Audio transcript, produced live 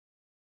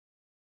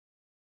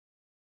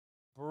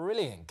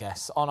Brilliant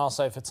guests on our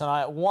sofa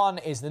tonight. One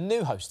is the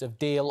new host of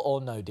Deal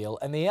or No Deal,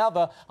 and the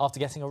other, after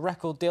getting a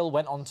record deal,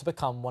 went on to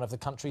become one of the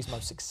country's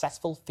most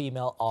successful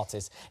female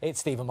artists.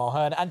 It's Stephen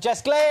Mulhern and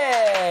Jess Glynn!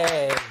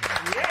 Yes!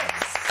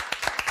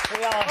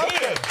 We are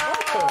here!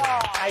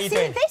 How you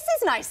doing? This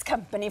is nice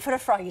company for a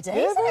Friday, isn't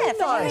it?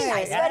 Nice. Very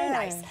nice, very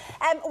nice.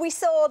 We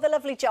saw the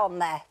lovely John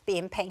there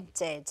being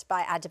painted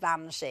by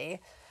Adabanshi,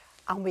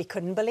 and we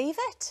couldn't believe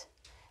it.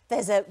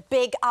 There's a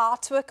big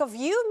artwork of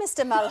you,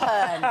 Mr.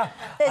 Mulhern.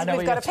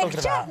 We've got a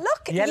picture.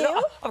 Look, yeah, you.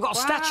 Look, I've got a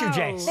statue,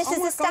 Jess. This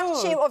is a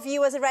statue of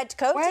you as a red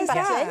coat in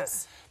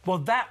Butlins. Well,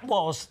 that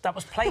was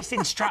placed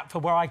in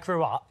Stratford, where I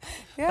grew up.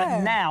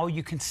 But now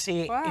you can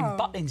see it in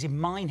Butlins, in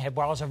Minehead,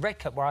 where I was a red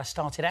coat, where I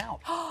started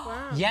out.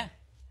 Yeah.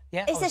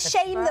 Yeah, it's a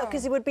shame, though,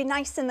 because it would be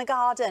nice in the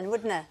garden,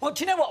 wouldn't it? Well,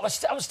 do you know what?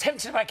 I was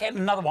tempted about getting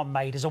another one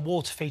made as a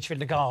water feature in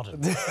the garden.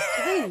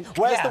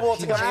 Where's the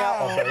water coming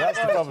out of it? That's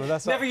the problem.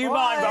 That's Never you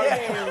mind, bro.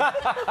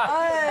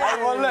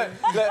 Well,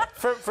 look,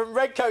 from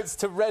red coats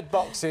to red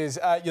boxes,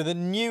 you're the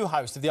new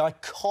host of the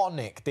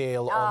iconic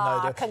Deal or No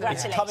Deal.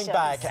 Congratulations. It's coming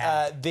back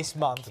this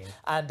month.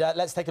 And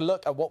let's take a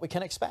look at what we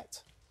can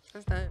expect.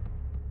 Let's do it.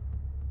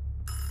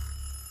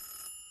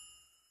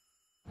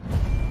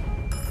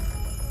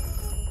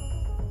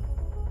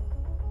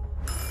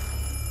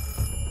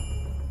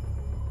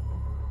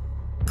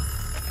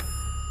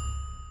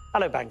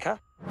 Hello, banker.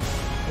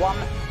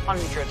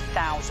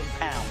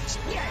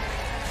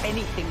 £100,000.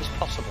 Anything's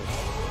possible.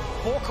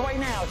 Walk away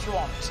now if you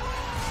want.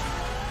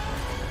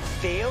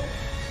 Deal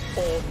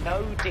or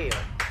no deal?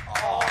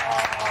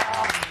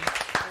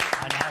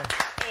 I know.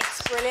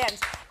 It's brilliant.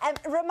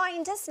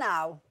 Remind us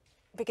now,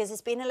 because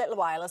it's been a little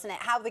while, hasn't it,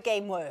 how the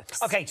game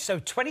works. OK, so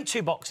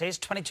 22 boxes,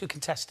 22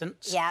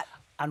 contestants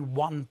and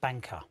one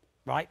banker.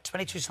 Right,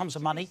 22 sums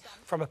of money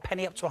from a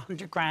penny up to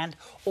 100 grand,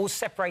 all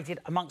separated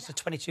amongst the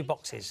 22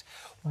 boxes.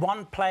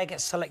 One player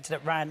gets selected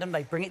at random,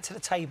 they bring it to the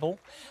table,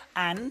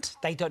 and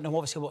they don't know,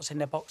 obviously, what's in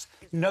their box.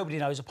 Nobody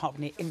knows apart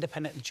from the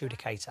independent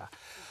adjudicator.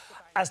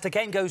 As the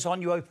game goes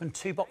on, you open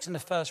 2 boxes in the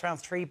first round,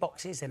 3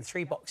 boxes, then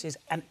 3 boxes,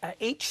 and at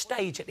each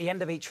stage, at the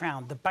end of each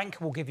round, the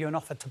banker will give you an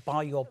offer to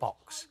buy your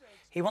box.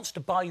 He wants to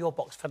buy your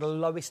box for the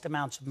lowest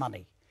amount of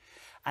money.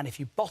 And if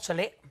you bottle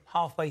it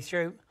halfway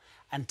through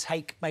and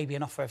take maybe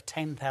an offer of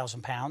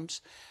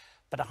 £10,000,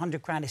 but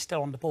 100 grand is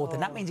still on the board, then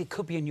that means it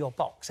could be in your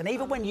box. And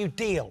even when you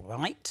deal,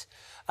 right,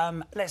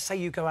 let's say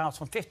you go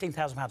out on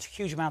 £15,000,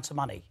 huge amount of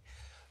money,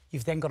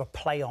 you've then got to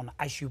play on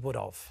as you would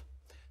have.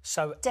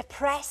 So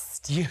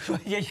depressed. You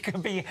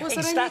can be ecstatic.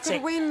 So then you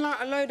could win like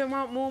a load of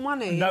more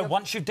money. No,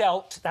 once you've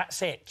dealt,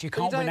 that's it. You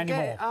can't win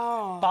anymore.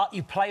 Oh. But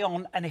you play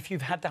on, and if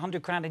you've had the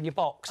 100 grand in your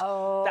box,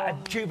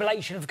 that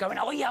jubilation of going,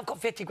 oh yeah, I've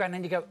got 50 grand,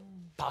 and you go,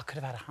 but I could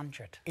have had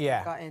 100.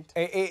 Yeah,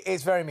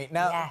 it's very mean.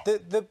 Now,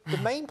 the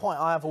main point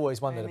I have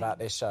always wondered about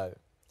this show,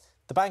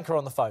 the banker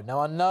on the phone. Now,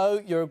 I know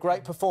you're a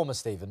great performer,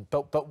 Stephen,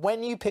 but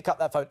when you pick up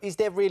that phone, is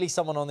there really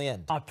someone on the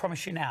end? I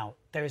promise you now,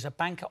 there is a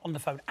banker on the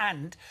phone.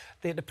 And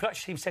the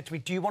production team said to me,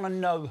 do you want to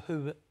know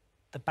who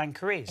the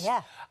banker is?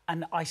 Yeah.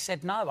 And I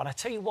said no, and I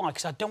tell you why,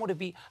 because I don't want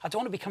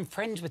to become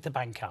friends with the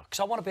banker, because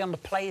I want to be on the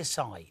player's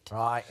side.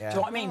 Right, yeah. Do you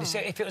know what I mean? So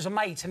if it was a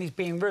mate and he's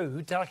being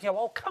rude, then I can go,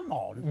 oh, come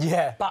on.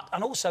 Yeah.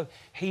 And also,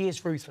 he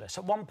is ruthless.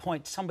 At one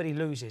point, somebody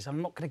loses.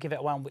 I'm not going to give it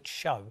away on which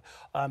show,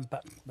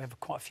 but we have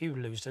quite a few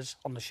losers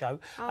on the show.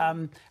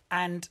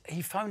 And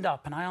he phoned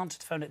up, and I answered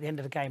the phone at the end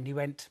of the game, and he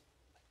went,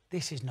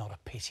 this is not a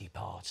pity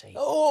party.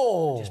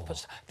 Oh!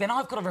 Then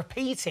I've got to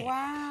repeat it.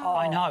 Wow.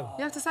 I know.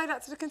 You have to say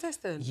that to the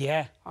contestant?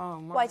 Yeah.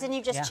 Oh, my. Why didn't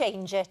you just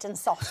change it and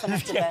soften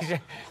it a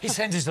bit? He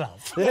sends his love.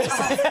 He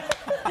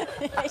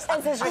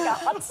sends his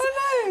regards.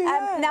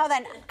 Now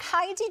then,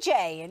 Heidi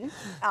Jane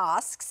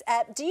asks,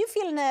 do you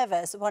feel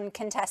nervous when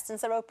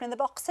contestants are opening the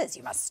boxes?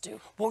 You must do.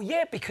 Well,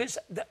 yeah, because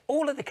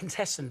all of the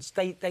contestants,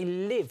 they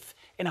live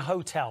in a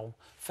hotel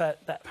for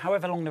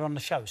however long they're on the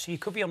show. So you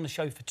could be on the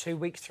show for 2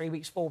 weeks, 3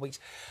 weeks, 4 weeks,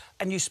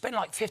 and you spend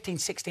like 15,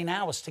 16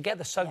 hours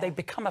together, so they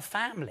become a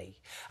family.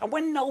 And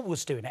when Noel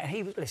was doing it, and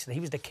he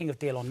was the king of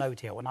Deal or No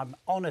Deal, and I'm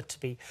honoured to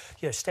be,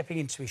 stepping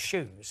into his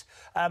shoes.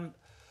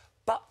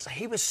 But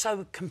he was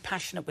so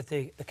compassionate with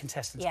the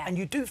contestants, and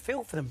you do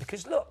feel for them,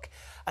 because, look,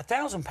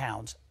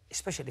 £1,000,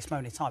 especially at this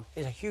moment in time,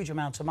 is a huge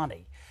amount of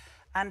money.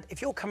 And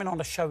if you're coming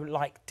on a show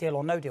like Deal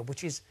or No Deal,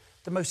 which is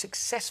the most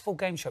successful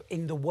game show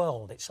in the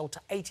world, it's sold to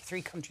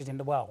 83 countries in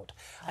the world,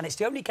 and it's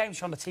the only game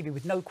show on the TV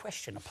with no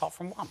question, apart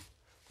from one,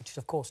 which is,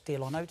 of course,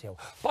 Deal or No Deal.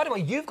 By the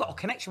way, you've got a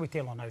connection with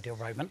Deal or No Deal,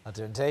 Roman. I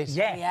do indeed.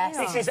 Yeah.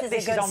 Yes. This is a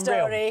good unreal.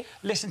 story.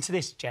 Listen to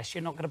this, Jess.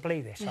 You're not going to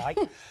believe this, right?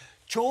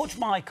 George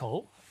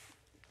Michael,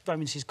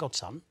 Roman's his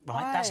godson,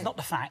 right? That's not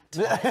the fact.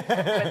 Right?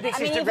 But this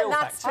is the real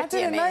fact. I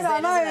didn't know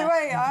that. No,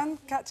 wait, I'm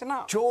catching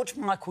up. George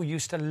Michael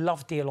used to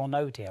love Deal or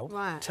No Deal.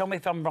 Right. Tell me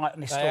if I'm right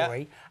on this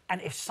story.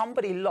 And if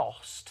somebody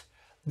lost,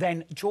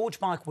 then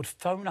George Michael would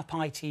phone up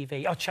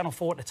ITV, or Channel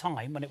 4 at the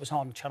time, when it was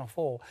on Channel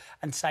 4,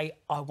 and say,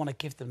 I want to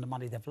give them the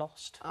money they've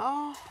lost.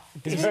 Oh.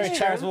 He's a very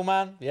charitable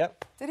man,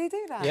 yep. Did he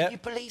do that? Yep. Can you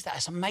believe that?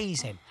 It's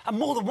amazing. And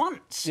more than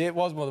once. Yeah, it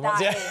was more than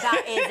once, yeah.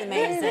 That is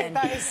amazing.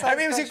 That is so I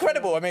mean, it was special.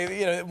 incredible. I mean,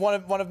 you know,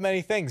 one of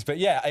many things. But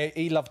yeah,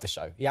 he loved the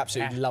show. He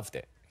absolutely loved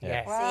it.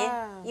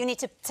 Yeah. See, you need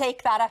to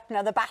take that up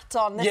now, the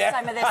baton, this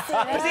time of this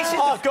series.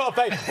 Oh, I've got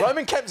to pay.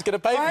 Roman Kemp's going to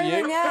pay for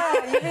you.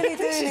 Yeah, you really do.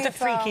 This is the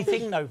freaky need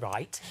thing, though,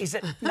 right? Is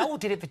that Noel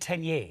did it for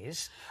 10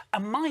 years,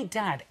 and my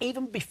dad,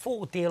 even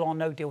before Deal or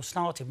No Deal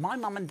started, my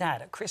mum and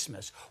dad at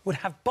Christmas would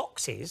have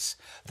boxes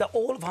that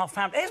all of our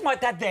family. There's my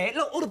dad there.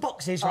 Look, all the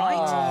boxes,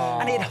 right?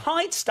 And he'd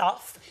hide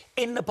stuff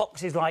in the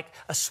boxes, like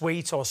a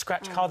sweet or a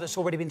scratch card that's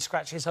already been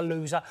scratched is a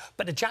loser.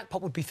 But the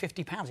jackpot would be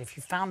 £50 if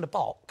you found a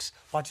box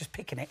by just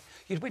picking it.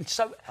 You'd win.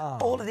 So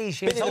all of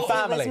these years, Been in the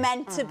family. It was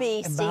meant to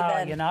be,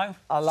 Stephen. You know,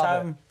 I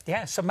love it.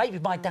 Yeah, so maybe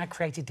my dad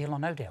created Deal or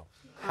No Deal.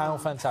 How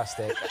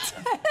fantastic.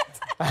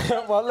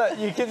 Well, look,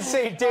 you can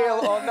see Deal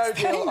or No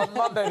Deal on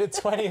Monday, the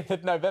 20th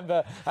of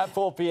November at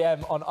 4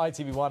 p.m. on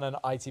ITV1 and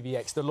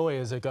ITVX. The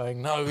lawyers are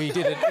going, no, he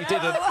didn't, he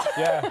didn't.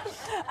 Yeah.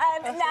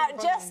 Now,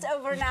 just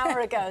over an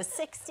hour ago,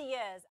 60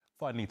 years.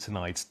 Finally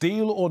tonight,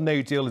 Deal or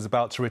No Deal is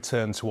about to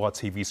return to our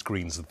TV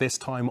screens, this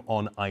time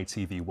on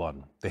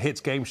ITV1. The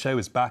hit game show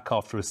is back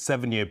after a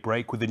 7-year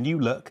break with a new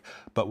look,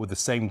 but with the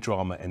same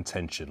drama and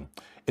tension.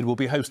 It will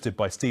be hosted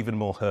by Stephen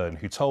Mulhern,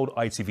 who told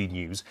ITV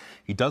News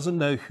he doesn't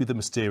know who the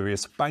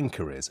mysterious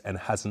banker is and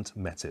hasn't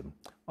met him.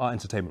 Our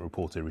entertainment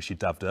reporter, Rishi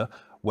Davda,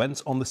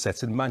 went on the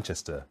set in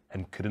Manchester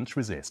and couldn't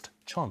resist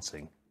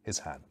chancing his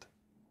hand.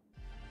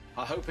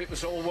 I hope it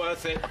was all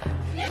worth it.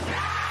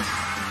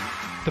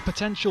 The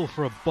potential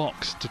for a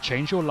box to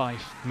change your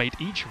life made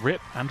each rip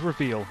and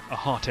reveal a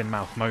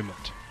heart-in-mouth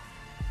moment.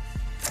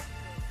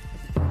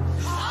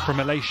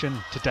 From elation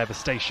to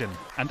devastation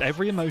and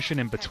every emotion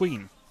in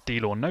between,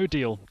 Deal or No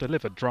Deal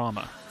delivered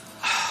drama.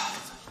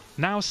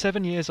 Now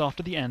 7 years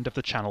after the end of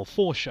the Channel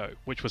 4 show,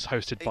 which was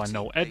hosted by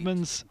Noel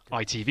Edmonds,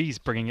 ITV's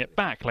bringing it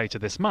back later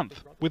this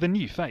month with a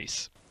new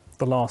face.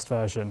 The last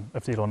version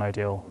of Deal or No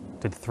Deal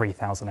did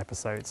 3,000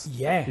 episodes.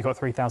 Yeah. You got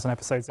 3,000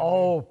 episodes?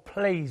 Oh,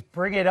 please,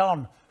 bring it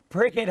on.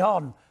 Bring it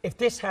on. If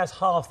this has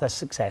half the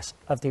success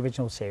of the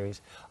original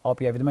series, I'll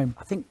be over the moon.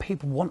 I think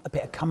people want a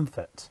bit of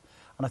comfort,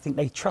 and I think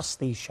they trust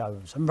these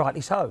shows, and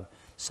rightly so.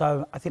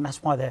 So I think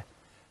that's why the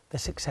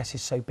success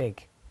is so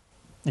big.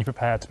 You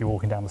prepared to be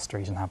walking down the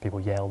street and have people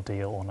yell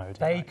Deal or No Deal?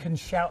 They can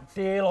shout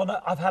Deal or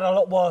No. I've had a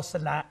lot worse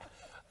than that.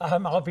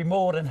 I'll be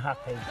more than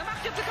happy.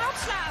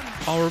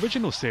 Our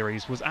original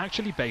series was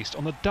actually based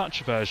on the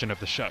Dutch version of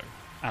the show,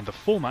 and the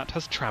format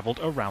has travelled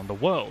around the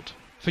world.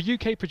 For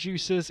UK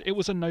producers, it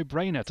was a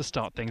no-brainer to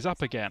start things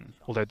up again,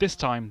 although this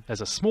time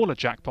there's a smaller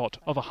jackpot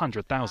of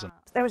 100,000.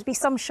 There would be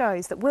some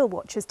shows that we'll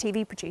watch as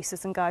TV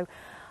producers and go,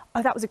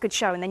 oh, that was a good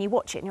show, and then you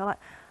watch it and you're like,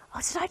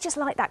 oh, did I just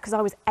like that because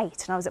I was 8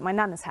 and I was at my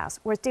nana's house?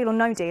 Whereas Deal or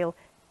No Deal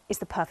is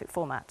the perfect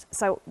format.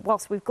 So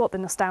whilst we've got the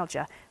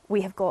nostalgia,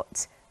 we have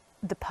got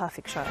the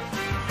perfect show.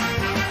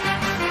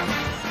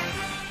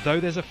 Though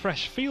there's a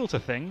fresh feel to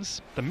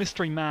things, the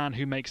mystery man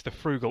who makes the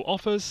frugal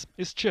offers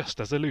is just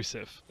as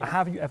elusive.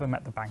 Have you ever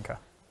met the banker?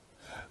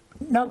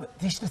 No,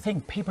 this is the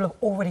thing. People have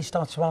already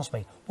started to ask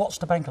me, what's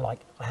the banker like?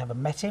 I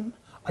haven't met him.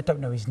 I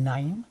don't know his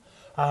name.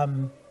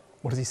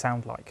 What does he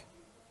sound like?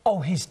 Oh,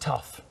 he's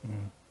tough.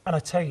 And I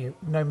tell you,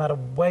 no matter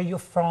where you're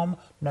from,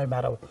 no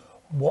matter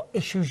what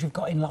issues you've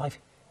got in life,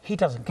 he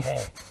doesn't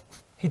care.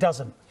 He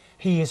doesn't.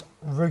 He is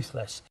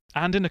ruthless.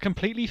 And in a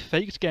completely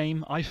faked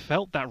game, I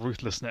felt that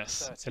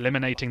ruthlessness,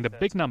 eliminating the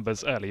big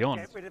numbers early on.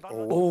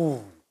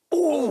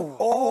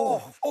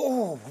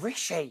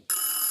 Rishi.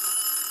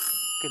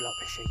 Good luck,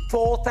 Rishi.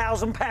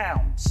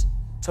 £4,000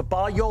 to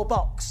buy your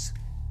box.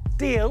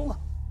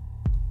 Deal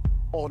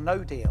or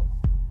no deal?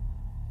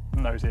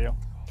 No deal.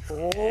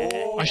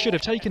 I should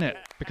have taken it,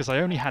 because I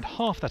only had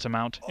half that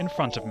amount in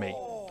front of me.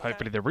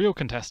 Hopefully the real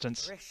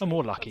contestants are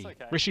more lucky.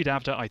 Rishi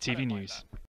Davda, ITV News.